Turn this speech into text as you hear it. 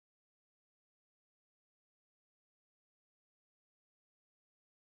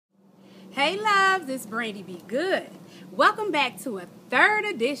Hey loves, it's Brandy Be Good. Welcome back to a third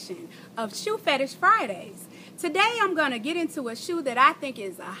edition of Shoe Fetish Fridays. Today I'm going to get into a shoe that I think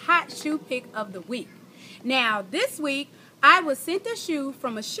is a hot shoe pick of the week. Now this week I was sent a shoe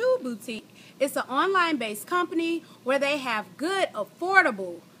from a shoe boutique. It's an online based company where they have good,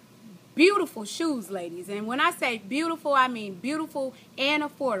 affordable, beautiful shoes, ladies. And when I say beautiful, I mean beautiful and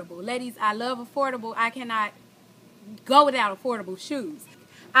affordable. Ladies, I love affordable. I cannot go without affordable shoes.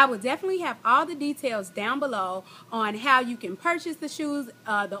 I will definitely have all the details down below on how you can purchase the shoes,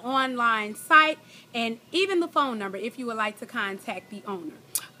 the online site, and even the phone number if you would like to contact the owner.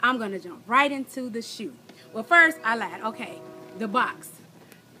 I'm going to jump right into the shoe. Well, first, I lied. Okay, the box.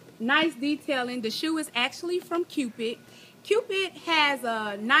 Nice detailing. The shoe is actually from Qupid. Qupid has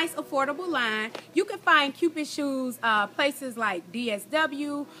a nice affordable line. You can find Qupid shoes places like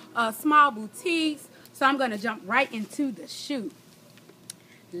DSW, small boutiques. So I'm going to jump right into the shoe.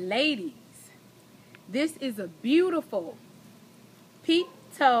 Ladies, this is a beautiful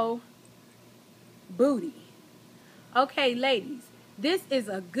Peep-toe booty. Okay, ladies, this is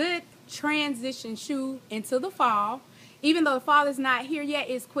a good transition shoe into the fall. Even though the fall is not here yet,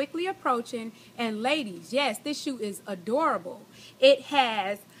 it's quickly approaching. And ladies, yes, this shoe is adorable. It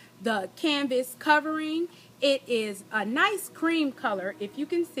has the canvas covering. It is a nice cream color, if you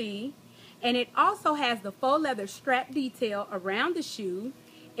can see. And it also has the faux leather strap detail around the shoe.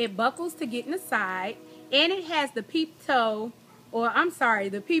 It buckles to get in the side, and it has the peep-toe,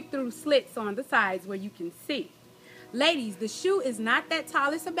 the peep-through slits on the sides where you can see. Ladies, the shoe is not that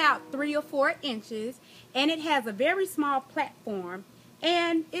tall. It's about 3 or 4 inches, and it has a very small platform,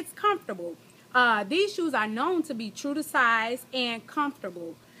 and it's comfortable. These shoes are known to be true to size and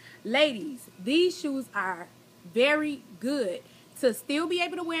comfortable. Ladies, these shoes are very good to still be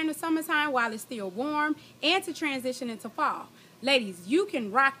able to wear in the summertime while it's still warm, and to transition into fall. Ladies, you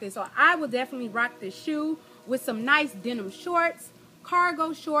can rock this, or I will definitely rock this shoe with some nice denim shorts,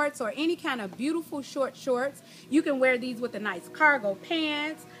 cargo shorts, or any kind of beautiful short shorts. You can wear these with a nice cargo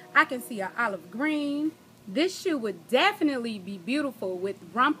pants. I can see an olive green. This shoe would definitely be beautiful with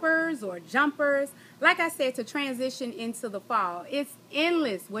rompers or jumpers. Like I said, to transition into the fall. It's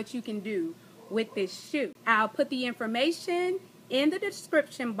endless what you can do with this shoe. I'll put the information in the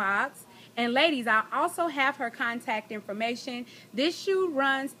description box. And ladies, I also have her contact information. This shoe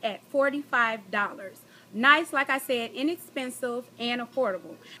runs at $45. Nice, like I said, inexpensive and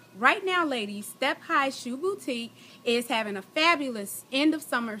affordable. Right now, ladies, Stephighshoesboutique is having a fabulous end of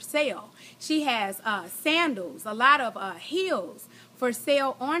summer sale. She has sandals, a lot of heels for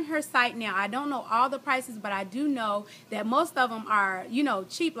sale on her site now. I don't know all the prices, but I do know that most of them are,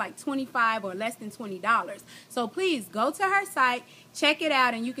 cheap, like $25 or less than $20. So please go to her site, check it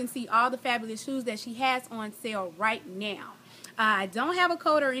out, and you can see all the fabulous shoes that she has on sale right now. I don't have a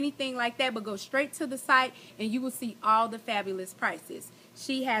code or anything like that, but go straight to the site and you will see all the fabulous prices.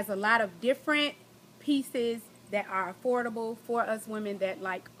 She has a lot of different pieces that are affordable for us women that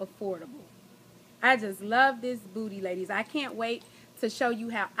like affordable. I just love this booty, ladies. I can't wait to show you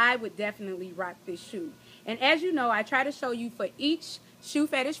how I would definitely rock this shoe. And as you know, I try to show you for each Shoe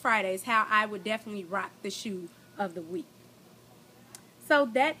Fetish Fridays how I would definitely rock the shoe of the week. So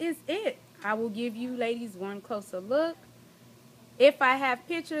that is it. I will give you ladies one closer look. If I have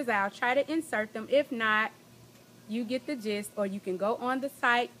pictures, I'll try to insert them. If not, you get the gist, or you can go on the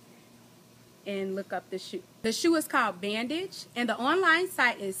site and look up the shoe. The shoe is called Bandage, and the online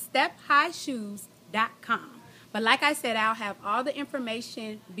site is Stephighshoesboutique.com. But like I said, I'll have all the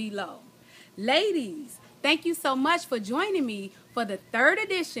information below. Ladies, thank you so much for joining me for the third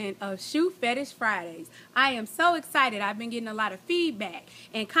edition of Shoe Fetish Fridays. I am so excited. I've been getting a lot of feedback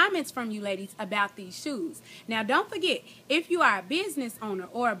and comments from you ladies about these shoes. Now, don't forget, if you are a business owner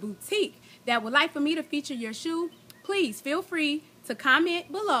or a boutique that would like for me to feature your shoe, please feel free to comment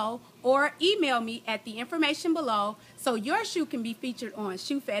below or email me at the information below so your shoe can be featured on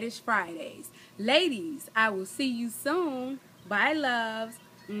Shoe Fetish Fridays. Ladies, I will see you soon. Bye, loves.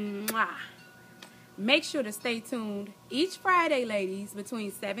 Mwah. Make sure to stay tuned each Friday, ladies,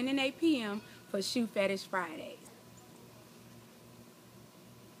 between 7 and 8 p.m. for Shoe Fetish Friday.